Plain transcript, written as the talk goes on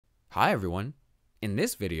Hi everyone! In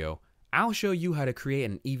this video, I'll show you how to create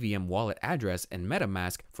an EVM wallet address in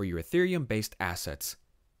MetaMask for your Ethereum-based assets.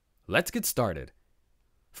 Let's get started.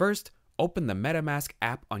 First, open the MetaMask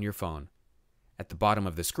app on your phone. At the bottom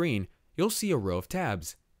of the screen, you'll see a row of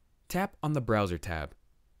tabs. Tap on the Browser tab.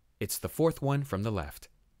 It's the fourth one from the left.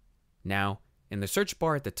 Now, in the search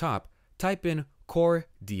bar at the top, type in Core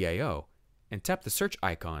DAO and tap the search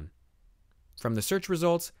icon. From the search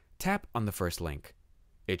results, tap on the first link.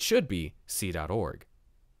 It should be c.org.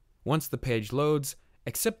 Once the page loads,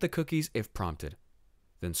 accept the cookies if prompted.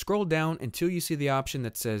 Then scroll down until you see the option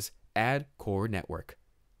that says Add Core Network.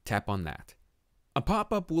 Tap on that. A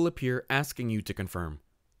pop-up will appear asking you to confirm.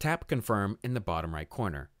 Tap Confirm in the bottom right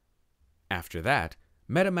corner. After that,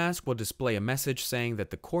 MetaMask will display a message saying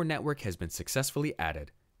that the core network has been successfully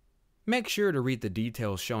added. Make sure to read the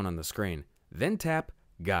details shown on the screen, then tap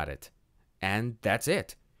Got it. And that's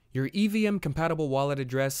it. Your EVM-compatible wallet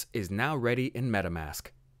address is now ready in MetaMask.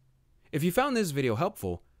 If you found this video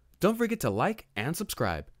helpful, don't forget to like and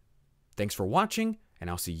subscribe. Thanks for watching, and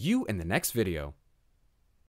I'll see you in the next video.